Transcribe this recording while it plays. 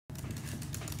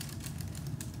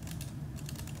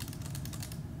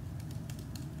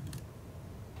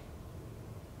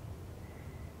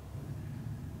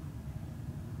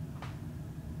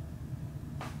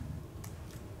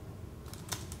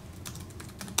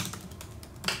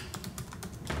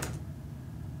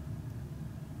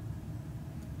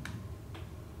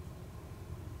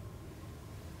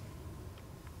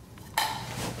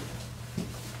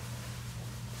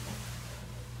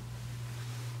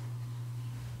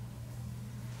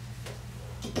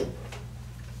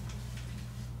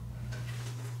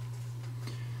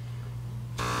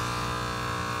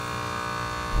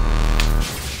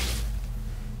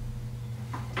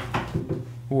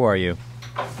Who are you?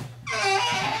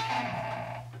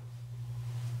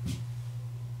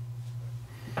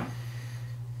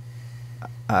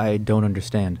 I don't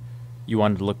understand. You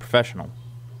wanted to look professional,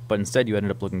 but instead you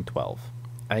ended up looking 12.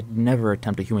 I'd never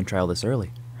attempt a human trial this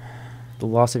early. The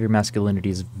loss of your masculinity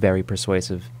is very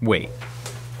persuasive. Wait.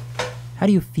 How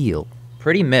do you feel?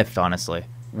 Pretty miffed, honestly.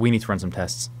 We need to run some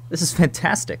tests. This is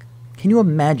fantastic. Can you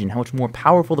imagine how much more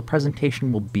powerful the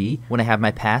presentation will be when I have my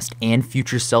past and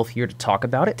future self here to talk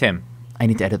about it? Tim, I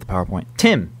need to edit the PowerPoint.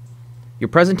 Tim, your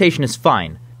presentation is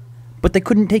fine, but they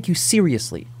couldn't take you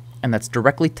seriously, and that's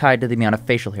directly tied to the amount of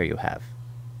facial hair you have.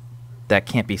 That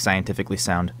can't be scientifically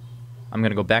sound. I'm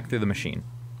gonna go back through the machine,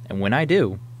 and when I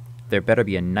do, there better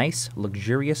be a nice,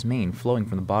 luxurious mane flowing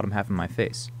from the bottom half of my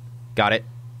face. Got it?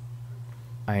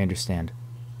 I understand.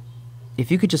 If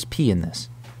you could just pee in this.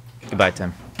 Goodbye,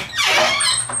 Tim.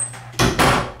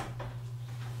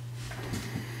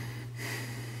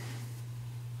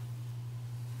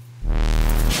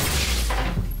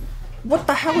 What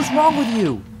the hell is wrong with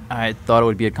you? I thought it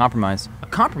would be a compromise. A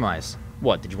compromise?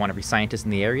 What, did you want every scientist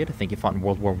in the area to think you fought in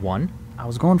World War I? I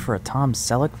was going for a Tom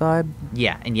Selleck vibe.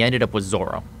 Yeah, and you ended up with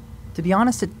Zorro. To be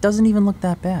honest, it doesn't even look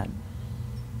that bad.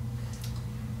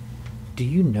 Do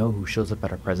you know who shows up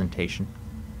at our presentation?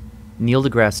 Neil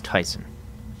deGrasse Tyson,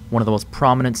 one of the most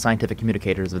prominent scientific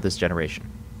communicators of this generation.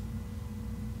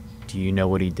 Do you know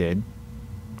what he did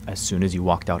as soon as you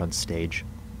walked out on stage?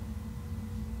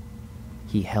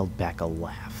 He held back a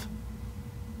laugh.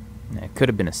 It could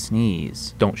have been a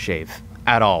sneeze. Don't shave.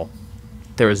 At all.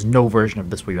 There is no version of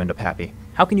this where you end up happy.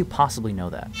 How can you possibly know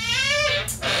that?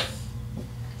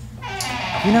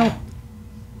 You know,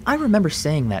 I remember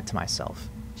saying that to myself,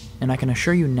 and I can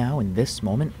assure you now in this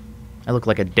moment, I look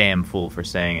like a damn fool for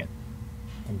saying it.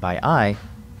 And by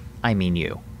I mean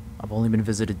you. I've only been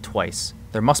visited twice.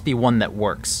 There must be one that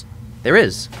works. There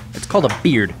is. It's called a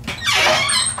beard.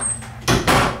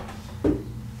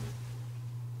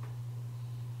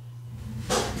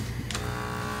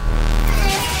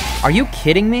 Are you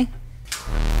kidding me?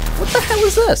 What the hell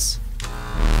is this?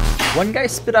 One guy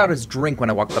spit out his drink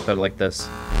when I walked up there like this.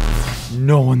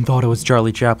 No one thought it was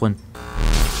Charlie Chaplin.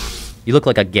 You look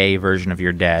like a gay version of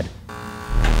your dad.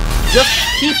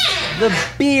 Just keep the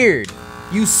beard,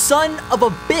 you son of a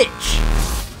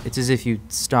bitch! It's as if you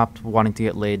stopped wanting to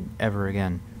get laid ever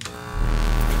again.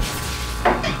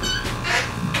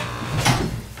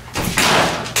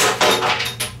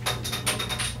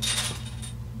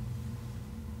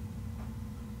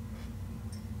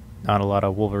 Not a lot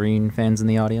of Wolverine fans in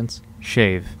the audience.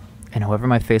 Shave, and however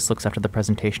my face looks after the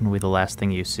presentation will be the last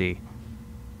thing you see.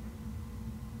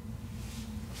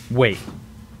 Wait.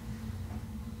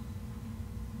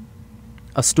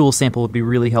 A stool sample would be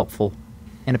really helpful.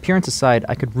 And appearance aside,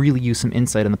 I could really use some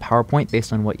insight in the PowerPoint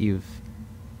based on what you've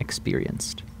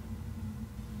experienced.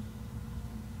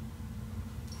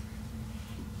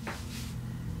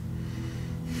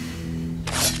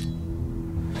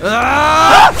 Ah!